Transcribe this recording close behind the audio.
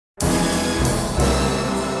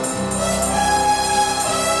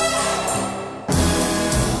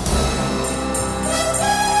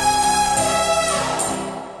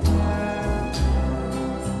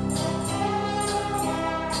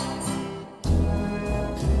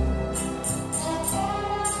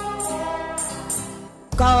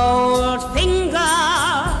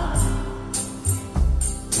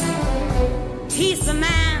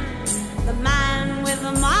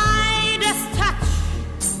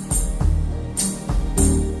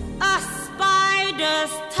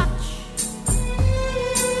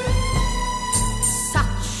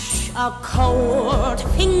a cold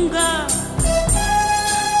finger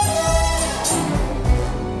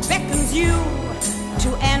beckons you to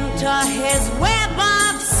enter his web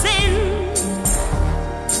of sin,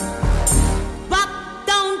 but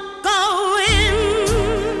don't go in.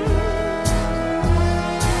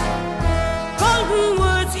 Golden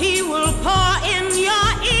words he will pour in your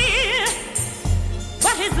ear,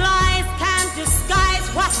 but his lies can't disguise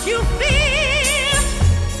what you feel.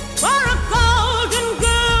 For a golden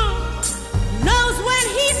girl knows when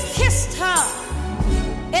he's kissed her,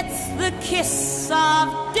 it's the kiss of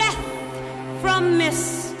death from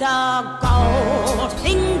Mr.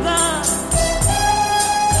 Goldfinger.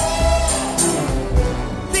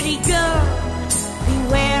 Pretty girl,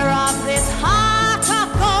 beware of this heart of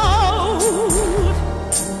gold.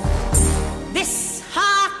 This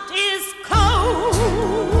heart is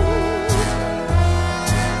cold.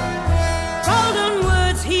 Golden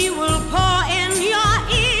words he will pour in your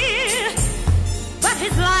ear, but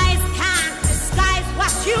his lies can't disguise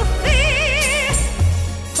what you feel.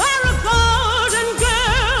 For a golden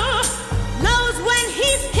girl knows when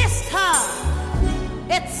he's kissed her,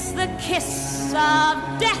 it's the kiss of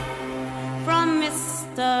death from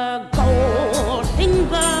Mr.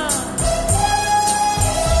 Goldfinger.